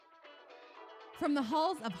From the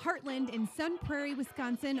halls of Heartland in Sun Prairie,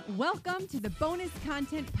 Wisconsin, welcome to the Bonus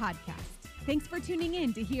Content Podcast. Thanks for tuning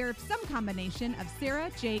in to hear some combination of Sarah,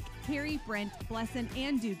 Jake, Carrie, Brent, Blessin,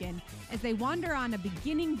 and Dugan as they wander on a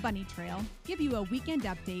beginning bunny trail, give you a weekend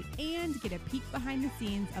update, and get a peek behind the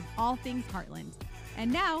scenes of all things Heartland.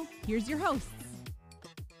 And now, here's your hosts.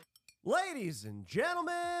 Ladies and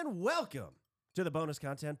gentlemen, welcome to the Bonus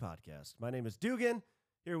Content Podcast. My name is Dugan,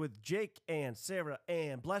 here with Jake and Sarah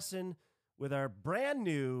and Blessin with our brand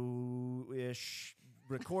new-ish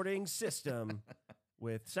recording system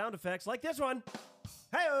with sound effects like this one.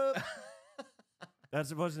 Hey-oh!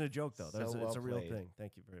 That wasn't a joke, though. It's a real thing.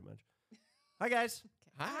 Thank you very much. Hi, guys.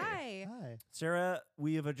 Hi. Hi. Sarah,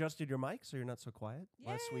 we have adjusted your mic so you're not so quiet. Yay.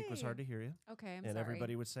 Last week was hard to hear you. Okay, I'm and sorry.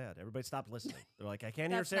 everybody was sad. Everybody stopped listening. They're like, I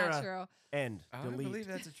can't hear That's Sarah. not true. End. I Delete. believe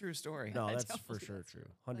that's a true story. No, I that's don't for believe sure that's true.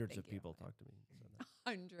 true. Hundreds Thank of you. people talk to me. and said that.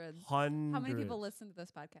 Hundreds. Hundreds. How many people listen to this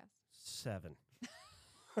podcast? 7.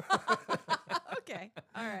 Okay.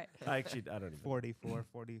 All right. Actually, I don't even. 44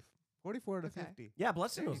 to Okay. 50. Yeah,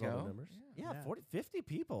 Blessing There knows you all the go. numbers. Yeah. Yeah, 40, 50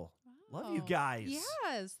 people. Love you Wow. guys.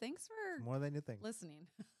 Yes. Thanks for More than you think. listening.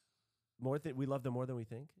 We love them more than we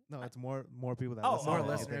think. No, it's more people that Oh, listen. More oh, than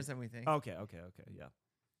you listeners think. than we think. Okay, yeah.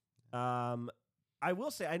 I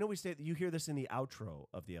will say, I know we say you hear this in the outro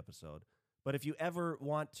of the episode, but if you ever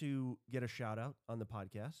want to get a shout out on the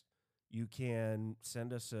podcast, you can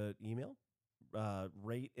send us an email,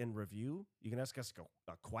 rate and review. You can ask us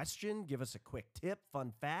a question, give us a quick tip,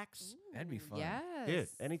 fun facts. That'd be fun. Yes. Dude,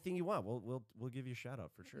 anything you want, we'll give you a shout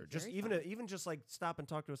out for sure. That'd be Just very even fun. just like stop and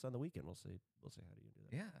talk to us on the weekend. We'll say how do you do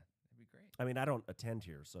that. Yeah, that'd be great. I mean, I don't attend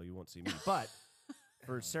here, so you won't see me. But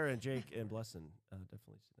for Sarah and Jake and Blessin,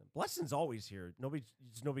 definitely see them. Blessin's always here. Nobody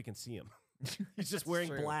can see him. He's just wearing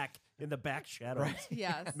true. black in the back shadows, Right.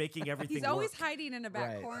 Yes. making everything He's always work. hiding in a back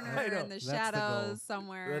Right. I corner know. in the That's the goal. shadows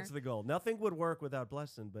somewhere. That's the goal. Nothing would work without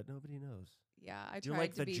Blessin, but nobody knows. Yeah, I You're tried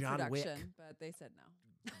like to the be John Wick. production, but they said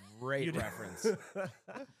no. Great You do- reference.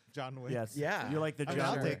 John Wick. Yes. Yeah. You're like the I mean,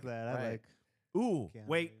 John I'll Wick. take that. I Right. like. Ooh, Keanu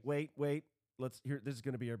wait. Reeves. Let's hear. This is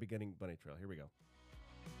going to be our beginning bunny trail. Here we go.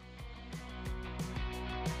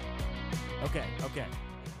 Okay.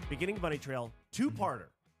 Beginning bunny trail, two-parter.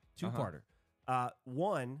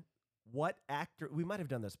 One, what actor? We might have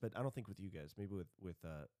done this, but I don't think with you guys. Maybe with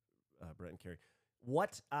Brett and Carrie.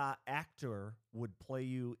 What actor would play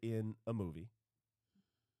you in a movie?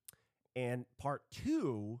 And part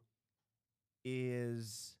 2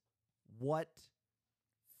 is what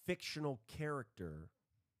fictional character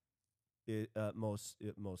most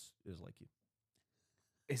is like you?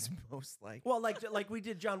 Is most like. Well, like we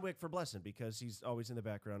did John Wick for Blessin because he's always in the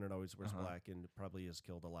background and always wears black and probably has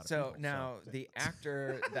killed a lot of So people. now the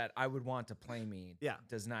actor that I would want to play me Yeah.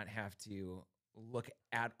 does not have to look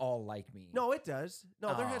at all like me. No, it does.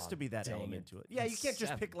 No, there has Aw, to be that dang element it. to it. Yeah, you can't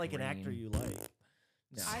just Seth pick like an actor Green. you like.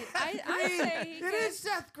 No. I say It is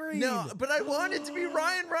Seth Green. No, but I want it to be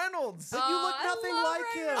Ryan Reynolds. But you look I nothing love like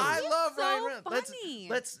Ryan him. Reynolds. I He's love so Ryan Reynolds. funny.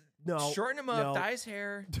 Let's No, shorten him no. up, dye his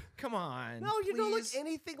hair. Come on. No, you don't look please.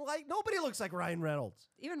 anything like. Nobody looks like Ryan Reynolds.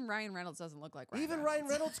 Even Ryan Reynolds doesn't look like Ryan Even Reynolds. Ryan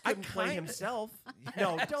Reynolds I couldn't play kinda- himself. Yeah,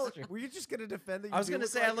 No, that's don't. true. Were you just going to defend that? I was going to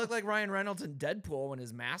say I look like Ryan Reynolds in Deadpool when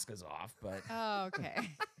his mask is off, but Oh, okay.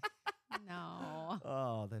 No.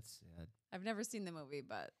 Oh, that's sad. I've never seen the movie,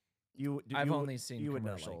 but I've you only would- seen you would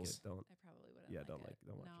not like commercials. it. Don't. I probably wouldn't. Yeah, like don't it. like it.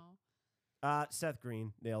 Don't watch no. it. Seth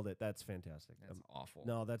Green nailed it. That's fantastic. that's awful.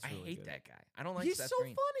 no, that's I really hate good. that guy. I don't like He's Seth so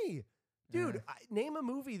Green. funny, dude. Yeah. Name a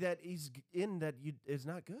movie that he's in that is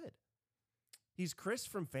not good. He's Chris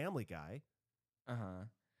from Family Guy.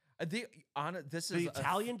 This The is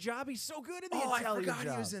Italian Job. He's so good in the Oh, I Italian forgot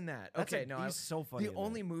Job. he was in that. That's Okay, no, he's so funny. the in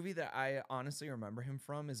only that. movie that I honestly remember him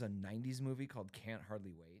from is a '90s movie called Can't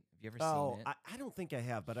Hardly Wait. Have you ever Oh, seen it? I don't think I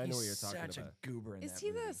have, but I know what you're talking Such about. a goober in Is that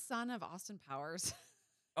he movie. the son of Austin Powers?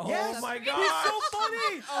 Oh Yes! my He's god! so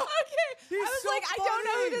funny. Okay. He's I was so like, I don't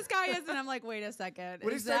know who funny. this guy is, and I'm like, wait a second.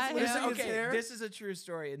 When he Is starts that losing him? his Okay, hair? this is a true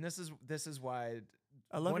story, and this is why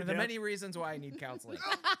I love one you, of the Dad. many reasons why I need counseling.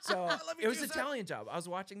 So love you it was too, Seth. Italian Job. I was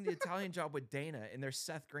watching the Italian Job with Dana, and there's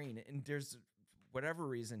Seth Green, and there's whatever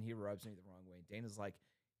reason he rubs me the wrong way. Dana's like,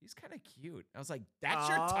 he's kind of cute. I was like, that's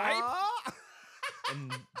your type. Ah! And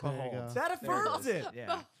There you behold, go. That there affirms is. it. Yeah,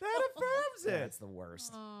 That affirms it. that's the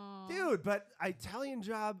worst. Aw. Dude, but Italian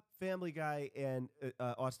Job, Family Guy, and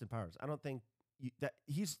Austin Powers. I don't think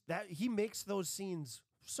he makes those scenes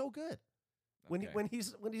so good. Okay. When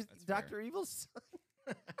he's That's Dr. Evil's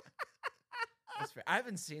son. That's fair. I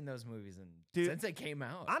haven't seen those movies Dude, since they came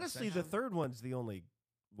out. Honestly, the essentially. third one's the only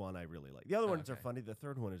one I really like. The other ones are Okay. funny. The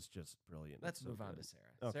third one is just brilliant. Let's It's so move on good. to Sarah.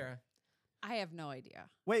 Okay. Sarah, I have no idea.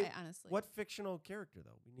 Wait, I honestly. what fictional character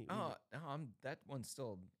though? We need. Oh, no, that one's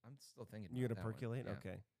still. I'm still thinking. You about gonna that one. percolate?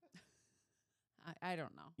 Yeah. Okay. I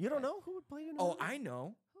don't know. You don't know who would play you? Oh, I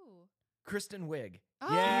know. Who? Kristen Wiig.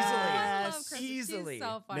 Oh, Yes. I love Kristen. Easily. She's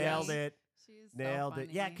so funny. Nailed it. She's Nailed so it.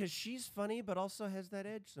 Yeah, funny. because she's funny, but also has that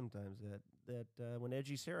edge sometimes. That when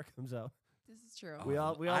Edgy Sarah comes out, This is true. We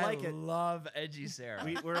all I like it. love Edgy Sarah.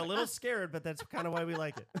 we're a little scared, but that's kind of why we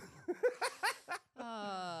like it.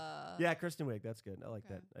 Yeah, Kristen Wiig. That's good. I like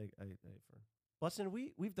Okay. that. I for Blessing,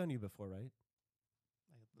 we've done you before, right?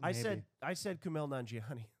 Maybe. I said Kumail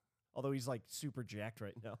Nanjiani, although he's like super jacked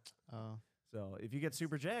right now. Oh, So if you get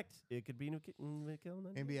super jacked, it could be Kumail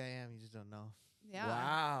Nanjiani. maybe I am. You just don't know. Yeah.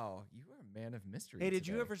 Wow, you are a man of mystery. Hey, did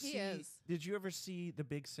you today. ever He see? is. Did you ever see The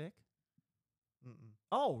Big Sick? Mm-mm.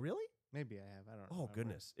 Oh, really? Maybe I have. I don't. Oh remember.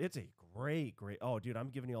 goodness, it's a great. Oh, dude, I'm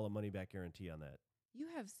giving you all a money back guarantee on that. You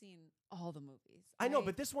have seen all the movies. I know,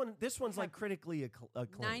 but this one's like have critically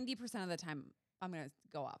acclaimed. 90% of the time, I'm gonna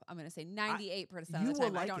go up. I'm gonna say 98% you of the will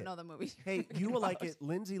time. I like don't it. know the movie. Hey, you will like it.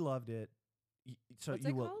 Lindsay loved it. So What's you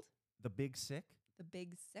it will. called? The Big Sick. The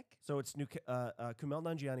Big Sick. So it's Kumail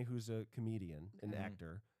Nanjiani, who's a comedian, an Okay.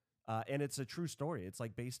 actor, and it's a true story. It's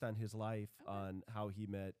like based on his life, Okay. on how he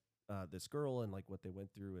met this girl and like what they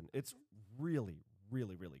went through, and it's really,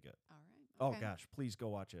 really, really good. All right. Oh Okay. gosh, please go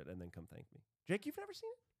watch it and then come thank me. Jake, you've never seen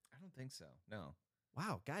it? I don't think so. No.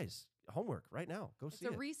 Wow, guys, homework right now. Go It's see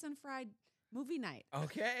a it. Reese and Fried movie night.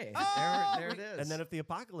 Okay. Oh! there it is. And then if the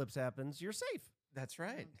apocalypse happens, you're safe. that's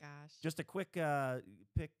right. Oh gosh. Just a quick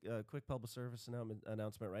quick public service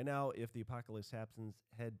announcement right now. If the apocalypse happens,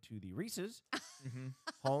 head to the Reese's Mm-hmm.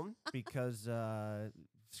 home because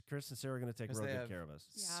Chris and Sarah are going to take 'Cause real they good have care of us.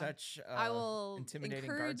 Yeah. Such I will intimidating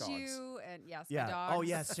guard encourage dogs. you, and yes, Yeah. my dogs. Oh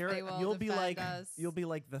yeah, Sarah. they will You'll be defend like us.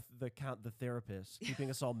 the therapist, keeping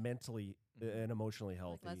us all mentally and emotionally Like,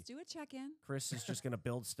 healthy. let's do a check-in. Chris is just going to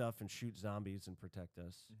build stuff and shoot zombies and protect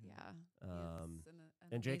us. Yeah. Um, Yes, an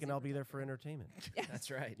And Jake and amazing I'll be there for protector. entertainment. Yes. That's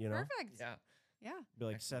right. You know, Perfect. Yeah. Yeah. be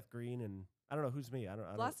like Excellent. Seth Green and I don't know who's me. I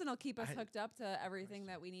don't. Blesson will keep us I- hooked up to everything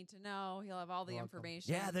that we need to know. He'll have all the Welcome.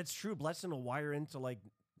 information. Yeah, that's true. Blesson will wire into like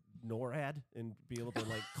NORAD and be able to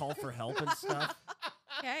like call for help and stuff.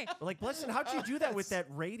 Okay. Like Blesson, how'd you do that with that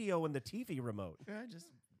radio and the TV remote? Yeah, I just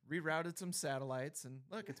rerouted some satellites and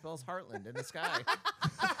look, it spells Heartland in the sky.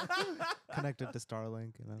 Connected to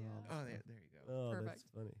Starlink and then Yeah. all that Oh, stuff. there you go. Oh, that's Perfect.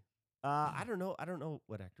 funny. I don't know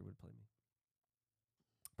what actor would play me.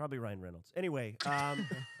 Probably Ryan Reynolds. Anyway,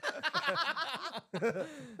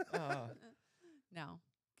 No.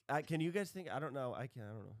 can you guys think? I don't know. I don't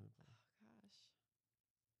know. Gosh.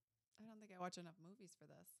 I don't think I watch enough movies for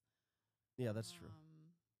this. Yeah, that's true.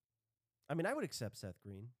 I mean, I would accept Seth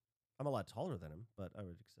Green. I'm a lot taller than him, but I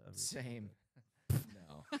would accept. Same.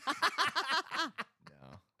 No.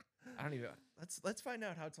 No. I don't even. Let's find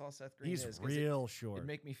out how tall Seth Green He's is. 'cause real short. It'd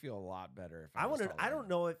make me feel a lot better if I was wonder. taller I than don't him.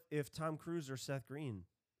 know if Tom Cruise or Seth Green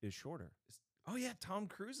is shorter. Oh yeah, Tom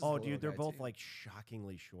Cruise. Is Oh, the little dude, they're guy, both too. like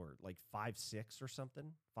shockingly short, like 5'6" or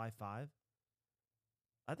something, 5'5".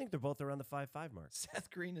 I think they're both around the 5'5" mark. Seth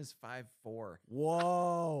Green is 5'4".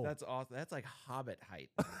 Whoa, That's awesome. That's like Hobbit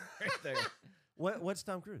height right there. what's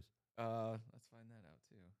Tom Cruise? Let's find that out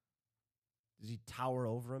too. Does he tower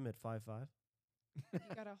over him at 5'5"? You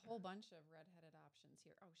got a whole bunch of redheaded options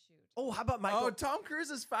here. Oh shoot. Oh, how about Michael? Oh, Tom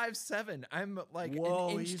Cruise is 5'7". I'm like Whoa,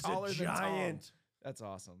 an inch he's taller a than Tom. giant. That's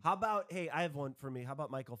awesome. How about? Hey, I have one for me. How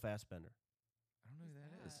about Michael Fassbender? I don't know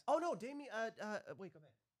who that is. Oh no, Damien. Wait, go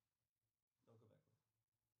back. No, go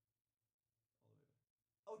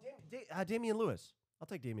back. Oh, Damian Lewis. I'll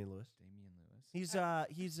take Damian Lewis. Damian Lewis.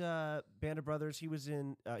 He's Band of Brothers. He's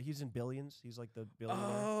in Billions. He's like the billionaire.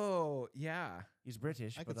 Oh yeah. He's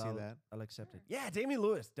British. I but could see I'll, that. I'll accept it. Sure. Yeah, Damian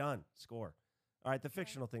Lewis. Done. Score. All right, the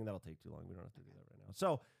fictional thing that'll take too long. We don't have to do that right now.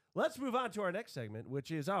 So let's move on to our next segment, which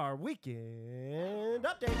is our weekend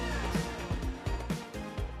update.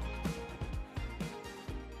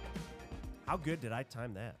 How good did I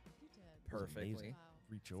time that? You did. That was Perfectly. amazing. Wow.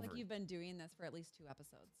 Reach It's over. like you've been doing this for at least 2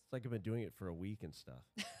 episodes. It's like I've been doing it for a week and stuff.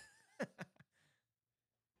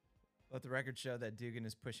 Let the record show that Dugan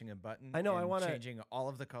is pushing a button. I know, I and wanna- changing all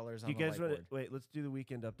of the colors Do on you the guys want whiteboard. to wait? Let's do the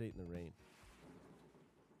weekend update in the rain.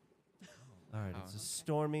 All right, it's a okay.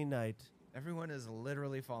 stormy night. Everyone is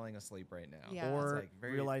literally falling asleep right now. Yeah. Or It's like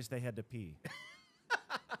very- realize they had to pee,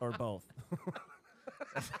 or both.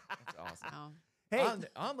 That's awesome. Oh. Hey,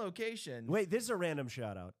 on location. wait, this is a random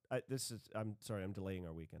shout out. I'm sorry, I'm delaying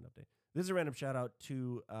our weekend update. This is a random shout out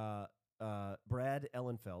to Brad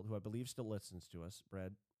Ellenfeld, who I believe still listens to us.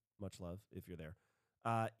 Brad, much love if you're there.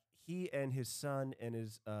 He and his son and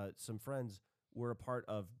his some friends were a part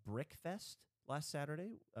of Brickfest last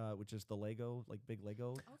Saturday, which is the Lego, like big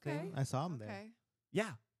Lego Okay. thing. I saw him there. Okay.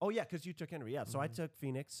 Yeah. Oh, yeah, because you took Henry. Yeah. So I Mhm. took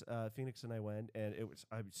Phoenix. Phoenix and I went, and it was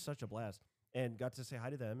such a blast. And got to say hi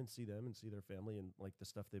to them and see their family, and like the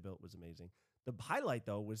stuff they built was amazing. The highlight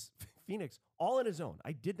though was Phoenix, all on his own.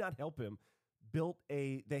 I did not help him. Built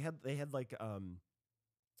they had like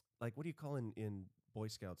what do you call in Boy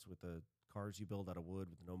Scouts with the cars you build out of wood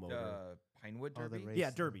with no motor? Pinewood Oh, the Derby. race. Yeah,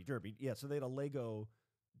 derby. Yeah, so they had a Lego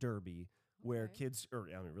derby where Okay. kids, or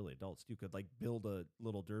I mean, really adults, you could like build a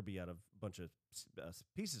little derby out of a bunch of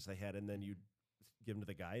pieces they had, and then you'd give them to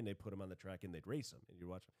the guy, and they put him on the track, and they'd race him, and you'd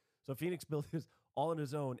watch him. So Phoenix built his all on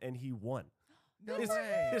his own, and he won. No his,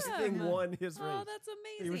 way. his thing Awesome. won his Oh, race. that's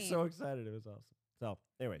amazing. He was so excited. It was awesome. So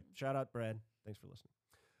anyway, shout out, Brad. Thanks for listening.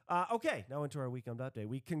 Okay, now into our weekend update.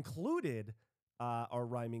 We concluded our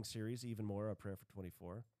rhyming series, Even More, a prayer for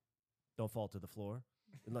 24. Don't fall to the floor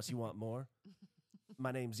unless you want more.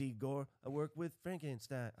 My name's Igor. I work with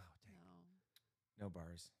Frankenstein. Oh, dang. No. No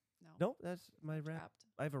bars. No. No, that's my rap. Trapped.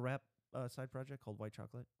 I have a rap side project called White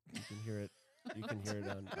Chocolate. You can hear it. You can hear it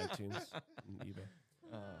on iTunes and eBay.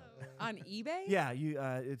 On eBay? Yeah,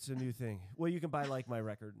 it's a new thing. Well, you can buy like my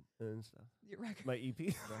record and stuff. Your record. My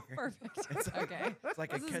EP. Perfect. Okay. It's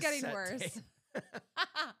like This a is getting cassette worse. tape.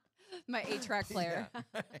 My 8-track player.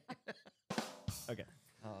 Yeah. Okay.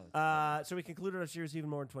 Oh, So we concluded our series Even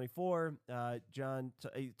More in 24. John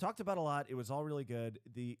he talked about a lot. It was all really good.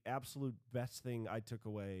 The absolute best thing I took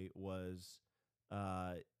away was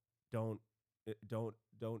don't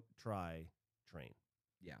try train.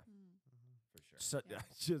 yeah, Mm. for sure. So Yeah.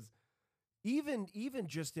 just even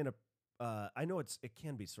just in a I know it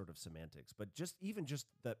can be sort of semantics, but just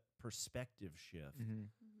that perspective shift Mhm.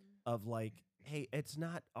 of like, hey, it's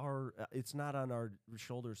not on our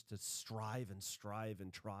shoulders to strive and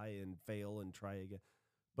try and fail and try again,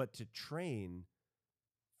 but to train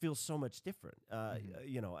feels so much different. I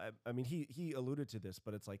mean, he alluded to this,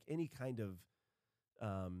 but it's like any kind of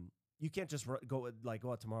you can't just go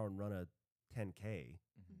out tomorrow and run a 10K.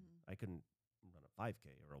 Mhm. I couldn't run a 5K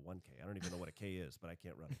or a 1K. I don't even know what a K is, but I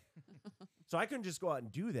can't run it. So I couldn't just go out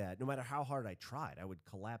and do that. No matter how hard I tried, I would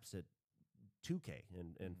collapse at 2K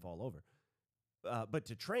and fall over. But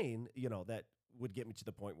to train, that would get me to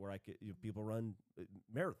the point where I could. People run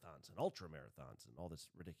marathons and ultra marathons and all this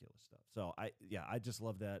ridiculous stuff. So I just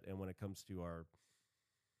love that. And when it comes to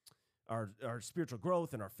our spiritual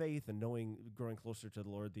growth and our faith and growing closer to the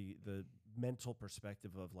Lord, the mental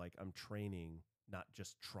perspective of like I'm training, not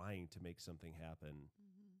just trying to make something happen,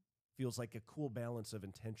 feels like a cool balance of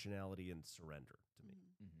intentionality and surrender to me.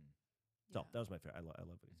 Mhm. So that was my favorite. I love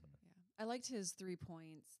what he said. Yeah. I liked his 3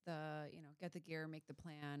 points. Get the gear, make the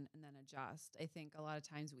plan, and then adjust. I think a lot of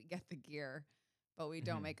times we get the gear, but we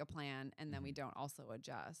don't Mhm. make a plan, and then we don't also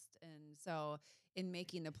adjust. And so in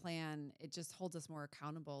making the plan, it just holds us more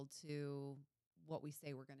accountable to what we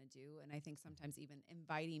say we're going to do. And I think sometimes even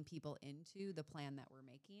inviting people into the plan that we're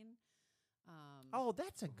making. Oh,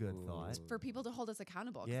 that's a good thought. For people to hold us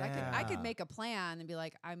accountable. 'Cause I could Yeah. make a plan and be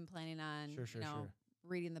like, I'm planning on, Sure.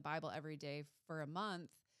 reading the Bible every day for a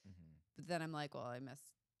month. Mhm. But then I'm like, well, I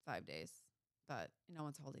missed 5 days, but no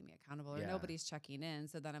one's holding me accountable or Yeah. nobody's checking in.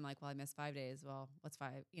 So then I'm like, well, I missed 5 days. Well, what's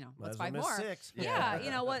 5? Might What's as well 5 miss more? 6.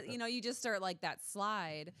 Yeah. You just start like that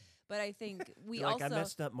slide. But I think we You're like, also I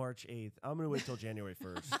messed up March 8th. I'm going to wait till January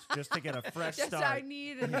 1st just to get a fresh just start. I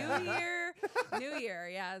need a new year.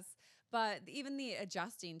 Yes. But even the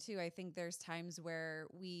adjusting too, I think there's times where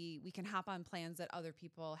we can hop on plans that other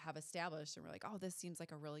people have established and we're like, oh, this seems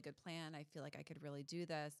like a really good plan. I feel like I could really do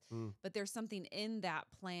this. But there's something in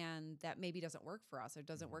that plan that maybe doesn't work for us or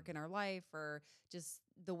doesn't work in our life or just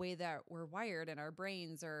the way that we're wired in our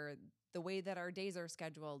brains or the way that our days are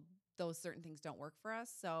scheduled. Those certain things don't work for us.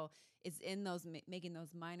 So it's in those making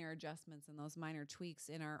those minor adjustments and those minor tweaks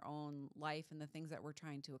in our own life and the things that we're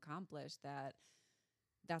trying to accomplish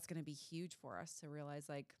that's going to be huge for us to realize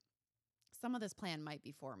like some of this plan might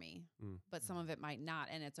be for me, but some of it might not.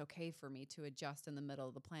 And it's okay for me to adjust in the middle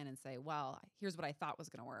of the plan and say, well, here's what I thought was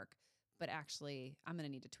going to work, but actually I'm going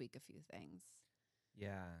to need to tweak a few things.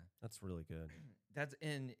 Yeah. That's really good.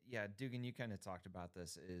 Dugan, you kind of talked about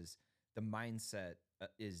this is the mindset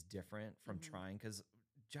is different from trying. Because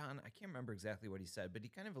John, I can't remember exactly what he said, but he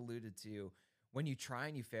kind of alluded to when you try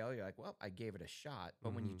and you fail, you're like, well, I gave it a shot.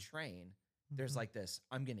 But when you train, there's like this,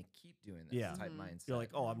 I'm going to keep doing this type mindset. You're like,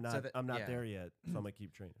 oh, I'm not yeah. there yet, so I'm going to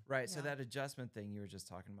keep training. Right. So Yeah. that adjustment thing you were just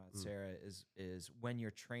talking about, Sarah, is when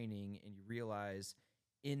you're training and you realize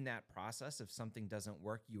in that process, if something doesn't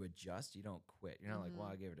work, you adjust. You don't quit. You're not like, well,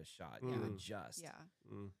 I gave it a shot. You adjust. Yeah.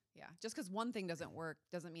 Mm. Yeah. Just because one thing doesn't work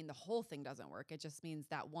doesn't mean the whole thing doesn't work. It just means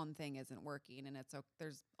that one thing isn't working. And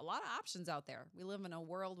there's a lot of options out there. We live in a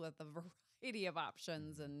world with a variety of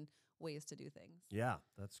options and ways to do things. Yeah,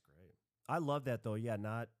 that's great. I love that though. Yeah,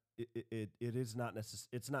 it is not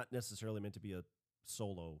it's not necessarily meant to be a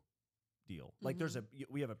solo deal. Like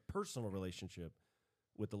we have a personal relationship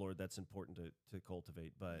with the Lord that's important to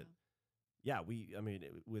cultivate, but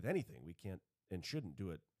with anything we can't and shouldn't do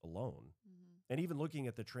it alone. And even looking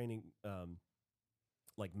at the training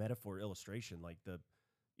like metaphor illustration, like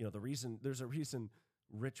there's a reason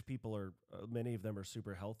rich people are many of them are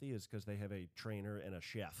super healthy is because they have a trainer and a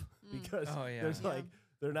chef because there's like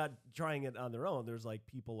they're not trying it on their own. There's like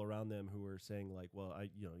people around them who are saying like, well,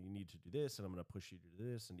 you need to do this and I'm going to push you to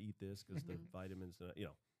do this and eat this because the vitamins,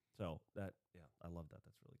 so that, I love that.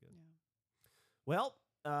 That's really good. Yeah. Well,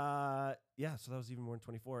 so that was even more than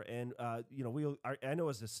 24. And, I know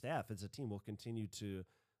as a staff, as a team, we'll continue to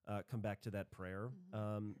come back to that prayer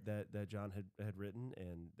that John had written,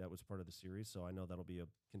 and that was part of the series. So I know that'll be a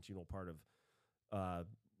continual part of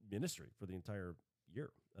ministry for the entire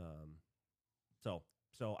year.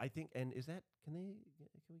 So I think, and can we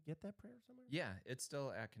get that prayer somewhere? Yeah, it's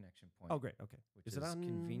still at Connection Point. Oh, great. Okay. Which is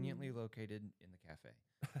conveniently located in the cafe.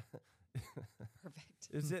 Perfect.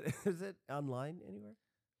 Is it online anywhere?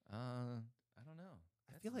 I don't know.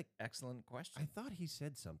 I feel like excellent question. I thought he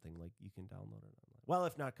said something like you can download it online. Well,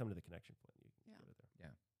 if not, come to the Connection Point. You can get it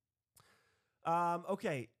there. Yeah.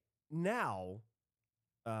 Okay. Now,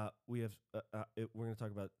 we have. We're going to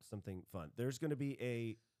talk about something fun. There's going to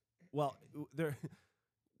be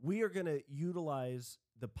we are going to utilize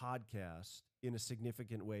the podcast in a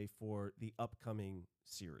significant way for the upcoming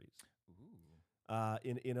series.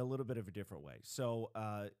 In a little bit of a different way. So,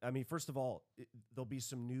 first of all, there'll be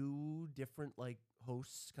some new, different like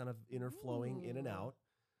hosts kind of interflowing in and out.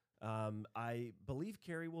 I believe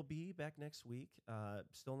Carrie will be back next week.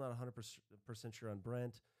 Still not 100% sure on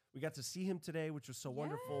Brent. We got to see him today, which was so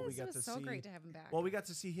wonderful. We got it was so great to have him back. Well, we got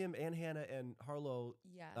to see him and Hannah and Harlow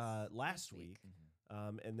last week.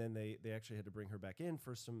 And then they actually had to bring her back in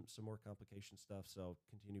for some more complication stuff. So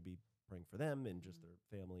continue to be praying for them and just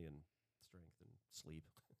their family and strength and sleep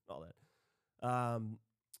and all that.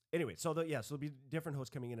 Anyway, so there'll be different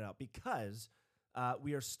hosts coming in and out because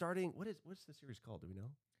we are starting. What's the series called? Do we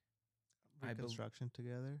know? Reconstruction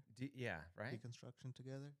together. Right. Deconstruction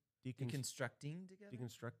together. Deconstructing together.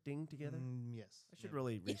 Deconstructing together. Yes. I should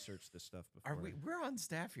really research this stuff before. We're on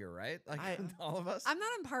staff here, right? Like all of us. I'm not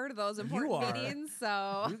a part of those important meetings,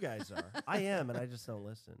 so you guys are. I am, and I just don't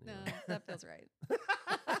listen. No, that feels right.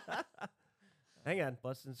 Hang on,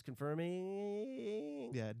 Blessing's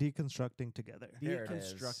confirming. Yeah, deconstructing together.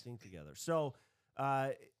 Deconstructing together. So,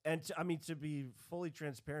 to be fully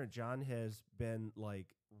transparent, John has been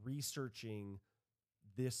like researching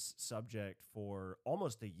this subject for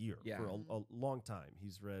almost a year, for a long time.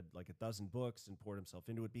 He's read like 12 books and poured himself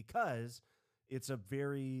into it because it's a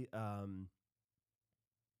very, I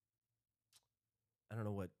don't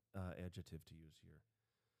know what adjective to use here.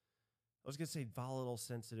 I was gonna say volatile,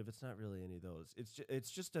 sensitive. It's not really any of those. It's a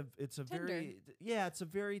tender. It's a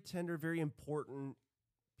very tender, very important.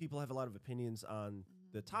 People have a lot of opinions on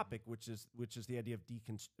the topic, which is the idea of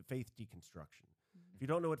faith deconstruction. If you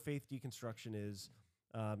don't know what faith deconstruction is,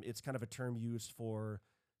 it's kind of a term used for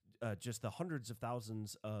just the hundreds of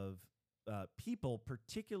thousands of people,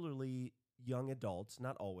 particularly young adults,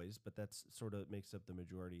 not always, but that's sort of makes up the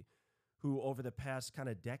majority, who over the past kind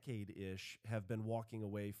of decade-ish have been walking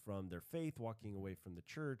away from their faith, walking away from the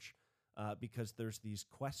church, because there's these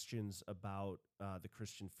questions about the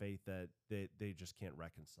Christian faith that they just can't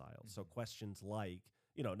reconcile. So questions like,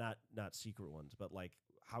 not secret ones, but like,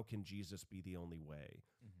 how can Jesus be the only way?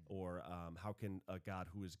 Or how can a God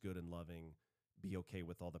who is good and loving be okay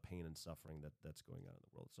with all the pain and suffering that's going on in the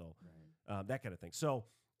world? So that kind of thing. So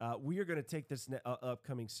we are going to take this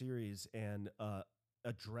upcoming series and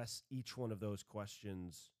address each one of those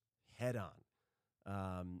questions head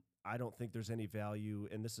on. I don't think there's any value,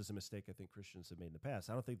 and this is a mistake I think Christians have made in the past.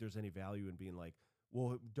 I don't think there's any value in being like,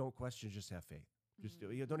 well, don't question, just have faith. Just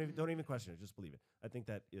don't even question it, just believe it. I think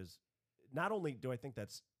that is, not only do I think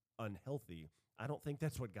that's unhealthy, I don't think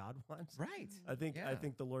that's what God wants. Right. I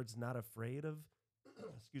think the Lord's not afraid of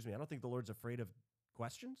excuse me, I don't think the Lord's afraid of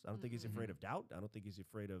questions. I don't think he's afraid of doubt. I don't think he's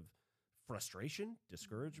afraid of frustration,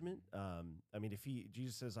 discouragement.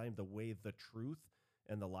 Jesus says, I am the way, the truth,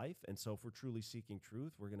 and the life. And so if we're truly seeking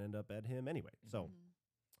truth, we're going to end up at him anyway. So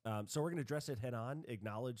we're going to address it head on,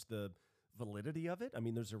 acknowledge the validity of it. I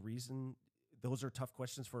mean, there's a reason those are tough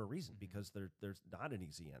questions for a reason, because there's not an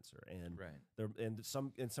easy answer, and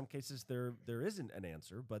in some cases there isn't an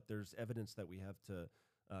answer, but there's evidence that we have to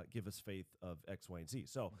give us faith of X, Y, and Z.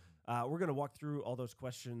 So we're going to walk through all those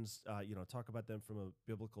questions, talk about them from a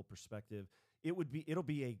biblical perspective. It'll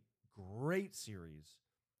be a great series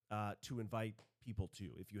to invite people to.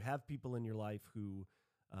 If you have people in your life who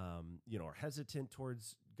are hesitant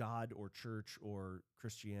towards God or church or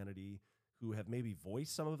Christianity, who have maybe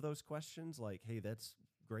voiced some of those questions, like, hey, that's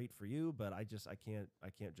great for you, but I can't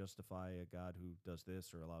justify a God who does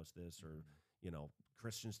this or allows this, or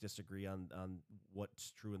Christians disagree on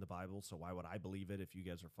what's true in the Bible, so why would I believe it if you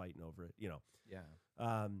guys are fighting over it?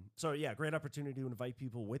 Great opportunity to invite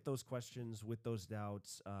people with those questions, with those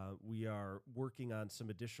doubts. We are working on some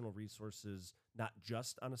additional resources, not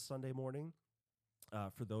just on a Sunday morning,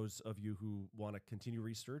 for those of you who want to continue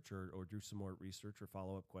research or do some more research or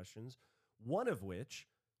follow-up questions, one of which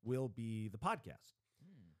will be the podcast.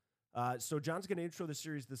 So John's going to intro the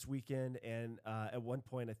series this weekend, and at one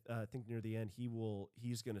point, I think near the end,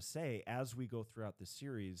 he's going to say, as we go throughout the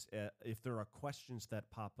series, if there are questions that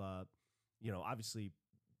pop up, obviously,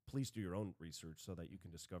 please do your own research so that you can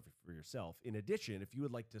discover for yourself. In addition, if you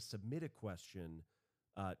would like to submit a question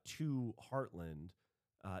to Heartland,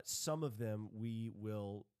 some of them we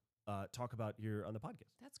will talk about here on the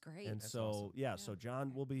podcast. That's great. And That's so, awesome. so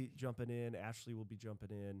John will be jumping in. Ashley will be jumping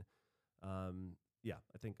in.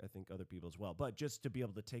 I think other people as well. But just to be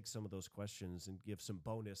able to take some of those questions and give some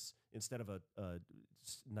bonus instead of a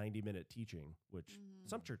 90-minute teaching, which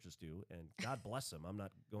some churches do, and God bless them. I'm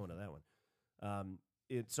not going to that one.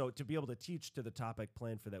 So to be able to teach to the topic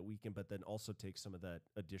plan for that weekend, but then also take some of that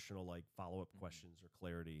additional like follow-up questions or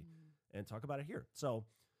clarity and talk about it here. So,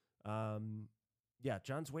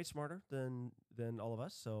 John's way smarter than all of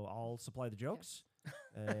us, so I'll supply the jokes,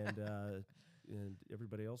 and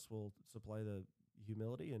everybody else will supply the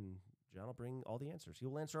humility, and John will bring all the answers. He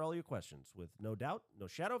will answer all your questions with no doubt, no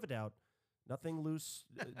shadow of a doubt, nothing loose,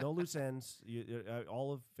 no loose ends.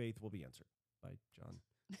 All of faith will be answered by John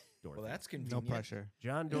Dorothy. Well, that's convenient. No pressure.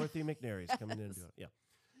 John Dorothy McNary is coming in to do it. Yeah.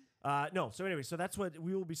 So that's what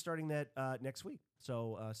we will be starting that next week.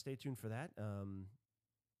 So stay tuned for that.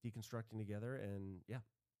 Deconstructing together, and I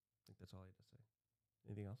think that's all I had to say.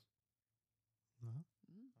 Anything else? No.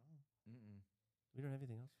 We don't have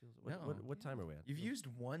anything else. No. What time are we at? You've used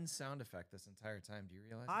one sound effect this entire time. Do you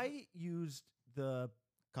realize? I used the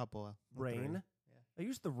Couple. rain. I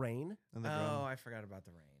used the rain. And the I forgot about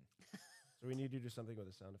the rain. So we need to do something with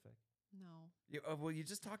a sound effect. No. You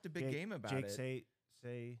just talked a big Jake, game about Jake, it.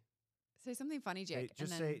 Say something funny, Jake.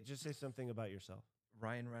 Just say something about yourself.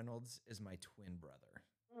 Ryan Reynolds is my twin brother.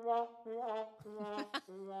 Aww.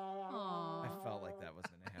 I felt like that was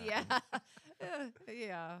going to happen.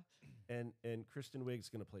 Yeah. And Kristen Wiig's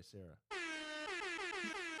going to play Sarah.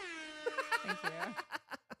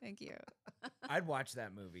 Thank you. I'd watch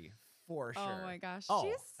that movie for sure. Oh my gosh. Oh,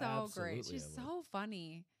 She's so great. absolutely She's I would. so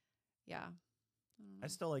funny. Yeah. I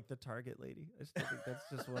still like the Target lady. I still think that's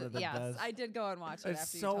just one of the yes, best. I did go and watch it. It's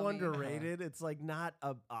after you so told me. underrated. It's like not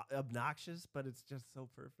obnoxious, but it's just so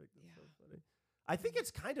perfect. It's so funny. I think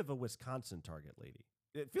it's kind of a Wisconsin Target lady.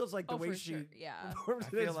 It feels like the way for she sure. Yeah. performs I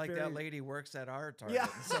it feel is like very- that lady works at our Target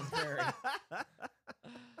in some area.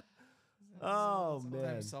 Oh man.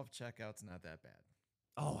 Sometimes self-checkout's not that bad.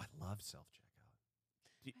 Oh, I love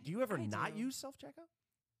self-checkout. Do you ever I not do. use self-checkout?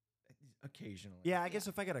 Occasionally. Yeah, I guess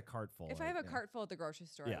if I got a cart full. If I have a cart full at the grocery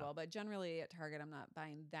store, Yeah. I will. But generally at Target, I'm not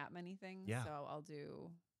buying that many things. Yeah. So I'll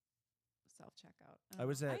do self-checkout. I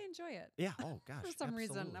was I at- enjoy it. Yeah. Oh gosh. For some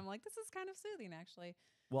reason, absolutely. I'm like, this is kind of soothing, actually.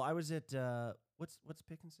 Well, I was at what's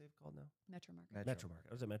Pick and Save called now? Metro Market. Metro Market.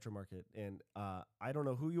 I was at Metro Market, and I don't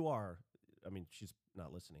know who you are. I mean, she's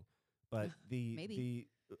not listening, but the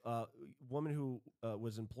woman who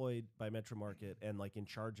was employed by Metro Market and like in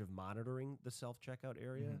charge of monitoring the self-checkout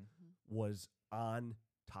area was on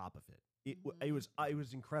top of it. It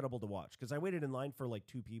was incredible to watch because I waited in line for like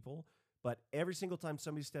 2 people, but every single time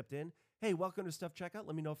somebody stepped in, hey, welcome to Stuff Checkout.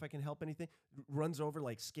 Let me know if I can help anything. Runs over,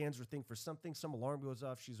 like scans her thing for something. Some alarm goes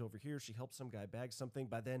off. She's over here. She helps some guy bag something.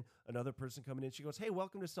 By then, another person coming in. She goes, hey,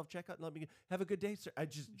 welcome to Stuff Checkout. And let me have a good day, sir.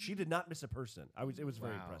 She did not miss a person. It was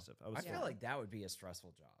very Wow. impressive. I feel like that would be a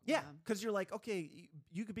stressful job. Yeah, because you're like, okay,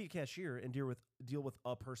 you could be a cashier and deal with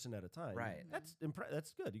a person at a time. Right. That's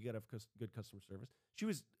good. You got to have good customer service. She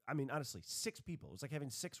was, I mean, honestly, 6 people. It was like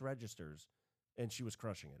having 6 registers. And she was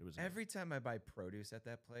crushing it. It was Every time I buy produce at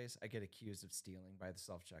that place, I get accused of stealing by the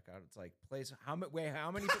self-checkout. It's like, how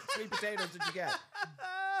many sweet potatoes did you get?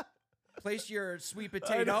 Place your sweet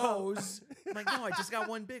potatoes I'm like, no, I just got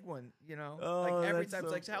one big one. You know, Oh, like every that's time it's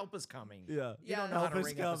so like help is coming. Yeah. You don't Yeah. know how to Help is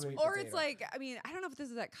ring up a coming. sweet Or potato. it's like, I mean, I don't know if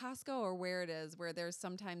this is at Costco or where it is, where there's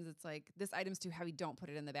sometimes it's like, this item's too heavy, don't put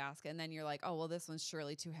it in the basket. And then you're like, oh, well, this one's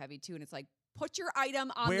surely too heavy too. And it's like, put your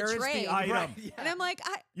item on Where the is tray. the item? Right, yeah. And I'm like,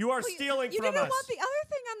 You are well, stealing you from didn't us. want the other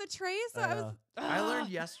thing on the tray. So I was, I learned Ugh.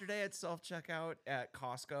 yesterday at self-checkout at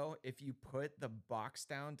Costco, if you put the box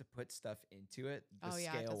down to put stuff into it, the Oh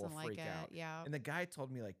yeah, it scale will doesn't like freak it. out. Yeah. And the guy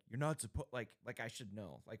told me, like, you're not supposed, like I should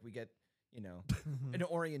know. Like, we get, you know, an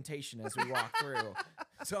orientation as we walk through.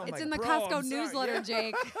 So I'm It's like, in the "Bro, Costco I'm sorry." newsletter, Yeah.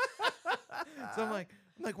 Jake. So I'm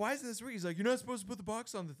like, why isn't this read? He's like, you're not supposed to put the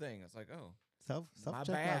box on the thing. I was like, oh, Self My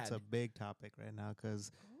checkout's bad. a big topic right now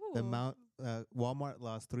because the Ooh. amount Walmart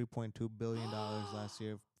lost $3.2 billion last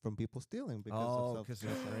year from people stealing because Oh, of because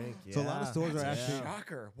self of checkout. shrink. So a lot of yeah. stores are that's a actually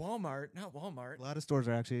shocker. Walmart, not Walmart. a lot of stores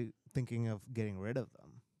are actually thinking of getting rid of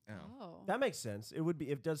them. Oh, Oh. That makes sense. It would be.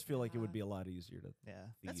 It does feel like it would Yeah. be a lot easier to Yeah.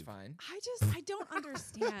 thieve. that's fine. I don't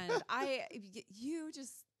understand. You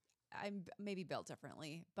just, I'm maybe built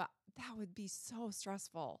differently, but that would be so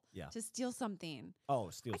stressful. Yeah. To steal something. Oh,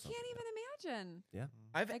 steal I something. can't even imagine.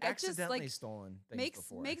 I've Like, I just, accidentally like, stolen things Makes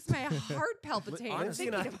before. makes my heart palpitate. Lindsay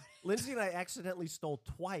thinking and, I, about Lindsay and I accidentally stole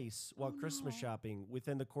twice while Oh, Christmas no. shopping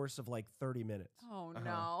within the course of like 30 minutes. Oh Uh-huh.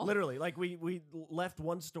 no. Literally, like we left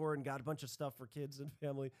one store and got a bunch of stuff for kids and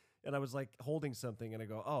family, and I was like holding something, and I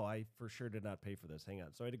go, "Oh, I for sure did not pay for this. Hang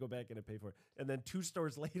on." So I had to go back in and pay for it. And then 2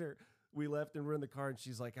 stores later, we left and we're in the car, and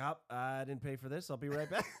she's like, "Oh, I didn't pay for this. I'll be right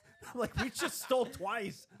back." I'm like, we just stole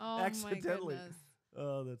twice Oh accidentally. my goodness.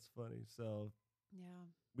 Oh, that's funny. So Yeah.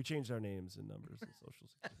 we changed our names and numbers and social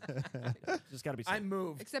security. Yeah, just got to be. I safe.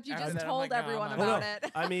 moved. Except you After just that, I'm told like, "No, I'm everyone not Well, about no,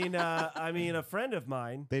 it. I mean, a friend of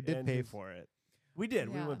mine. They did and pay his- for it. We did.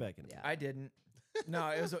 We Yeah, went back in. yeah. I didn't. No,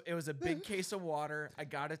 it was a big case of water. I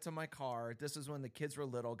got it to my car. This was when the kids were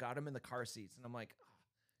little. Got them in the car seats, and I'm like, oh,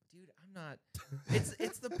 dude, I'm not.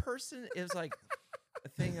 It's the person. It was like a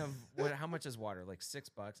thing of what? How much is water? Like $6.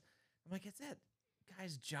 I'm like, it's that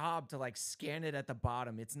guy's job to like scan it at the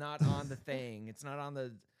bottom. It's not on the thing. It's not on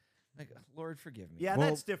the. Like, Lord, forgive me. Yeah, Well,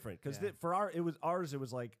 that's different because yeah. for it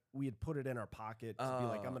was like we had put it in our pocket to be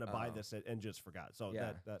like, I'm going to buy Oh. this and just forgot. So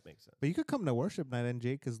Yeah. that makes sense. But you could come to worship night and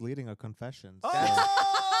Jake is leading a confession.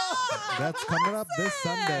 Oh! That's coming up this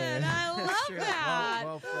Sunday. I love True. that.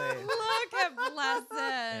 Well played. Look at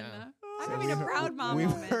Blessin. I'm So having a we- proud mom We've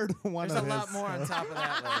moment. heard one There's of a lot his, more on top of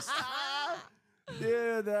that list.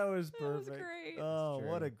 Dude, that was That was perfect. great. Oh, That's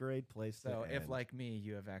what true. a great place to So if, end. like me,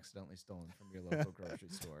 you have accidentally stolen from your local grocery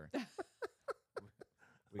store,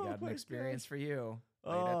 we Oh got an my experience gosh. for you.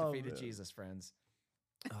 Laid at Oh, the feet of man. Jesus, friends.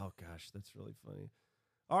 Oh gosh, that's really funny.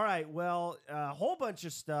 All right, well, a whole bunch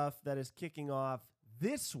of stuff that is kicking off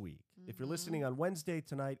this week. If you're Mhm. listening on Wednesday,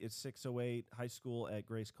 tonight it's 6:08 high school at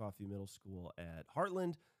Grace Coffee Middle School at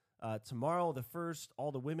Heartland. Tomorrow, the first,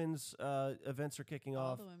 all the women's events are kicking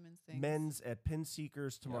All off. the women's things. Men's at Pin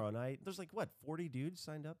Seekers tomorrow night. There's like, what, 40 dudes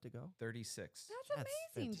signed up to go? 36. That's That's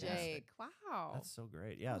amazing, fantastic. Jake. Wow. That's so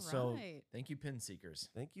great. Yeah, All so right. Thank you, Pin Seekers.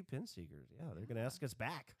 thank you, Pin Seekers. Yeah, they're going to Yeah. ask us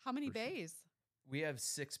back. How many for sure. bays? We have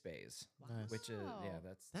 6 bays, Nice. which is yeah,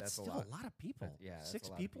 Wow. that's still a lot. of people. But, yeah, that's 6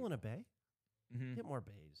 a lot of people in a people. bay? Mhm. Get more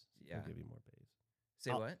bays. See if they'll Yeah. give you more bays.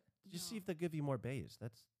 Say I'll- what? Just see No. if they'll give you more bays.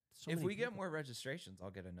 That's so If many we get people. more registrations,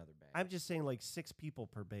 I'll get another bay. I'm just saying, like 6 people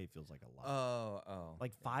per bay feels like a lot. Oh.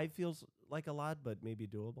 Like yeah. 5 feels like a lot, but maybe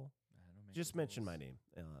doable. I don't make Just the mention rules. my name.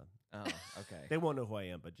 Oh, okay. They won't know who I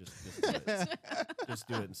am, but just do it. Just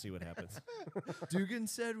do it and see what happens. Dugan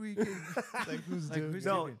said we could. Like, who's doing who's it?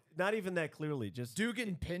 No, Dugan? not even that clearly. Just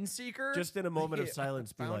Dugan Pin Seeker? Just in a moment of The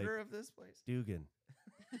silence, be like, founder of this place. Dugan.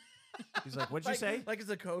 He's like, what'd you Like- say? Like it's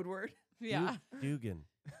a code word. Yeah. Dugan.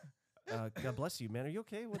 God bless you, man. Are you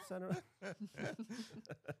okay? What's that?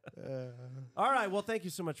 All right. Well, thank you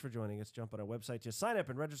so much for joining us. Jump on our website. Just sign up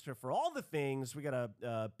and register for all the things. We got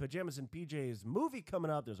a Pajamas and PJs movie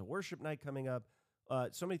coming up. There's a worship night coming up.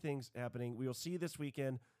 So many things happening. We will see you this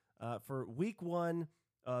weekend for week 1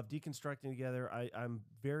 of Deconstructing Together. I'm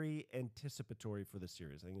very anticipatory for this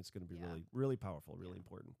series. I think it's going to be Yeah. really, really powerful, really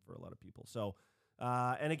important for a lot of people. So,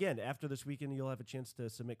 and again, after this weekend, you'll have a chance to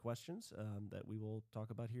submit questions that we will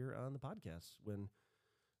talk about here on the podcast. When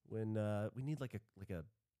we need like a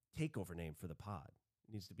takeover name for the pod.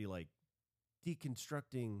 It needs to be like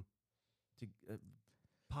deconstructing to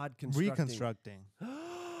pod constructing. Reconstructing.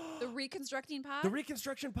 The reconstructing pod? The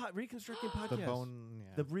reconstructing podcast. The bone.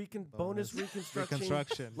 Yeah. The bonus reconstruction.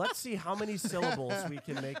 Reconstruction. Let's see how many syllables we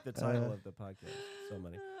can make the title of the podcast. So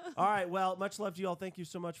many. All right. Well, much love to you all. Thank you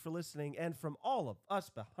so much for listening. And from all of us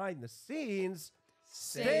behind the scenes,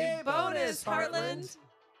 Stay bonus, Heartland.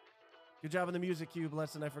 Good job on the music cue,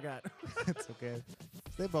 Blessing. I forgot. It's okay.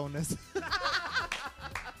 Stay bonus.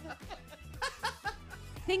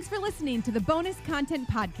 Thanks for listening to the Bonus Content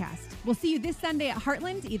Podcast. We'll see you this Sunday at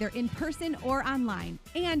Heartland, either in person or online.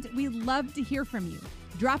 And we love to hear from you.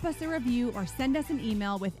 Drop us a review or send us an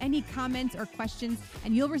email with any comments or questions,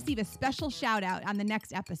 and you'll receive a special shout out on the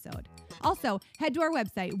next episode. Also, head to our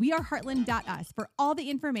website, weareheartland.us, for all the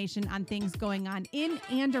information on things going on in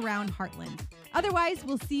and around Heartland. Otherwise,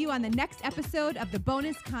 we'll see you on the next episode of the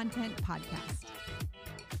Bonus Content Podcast.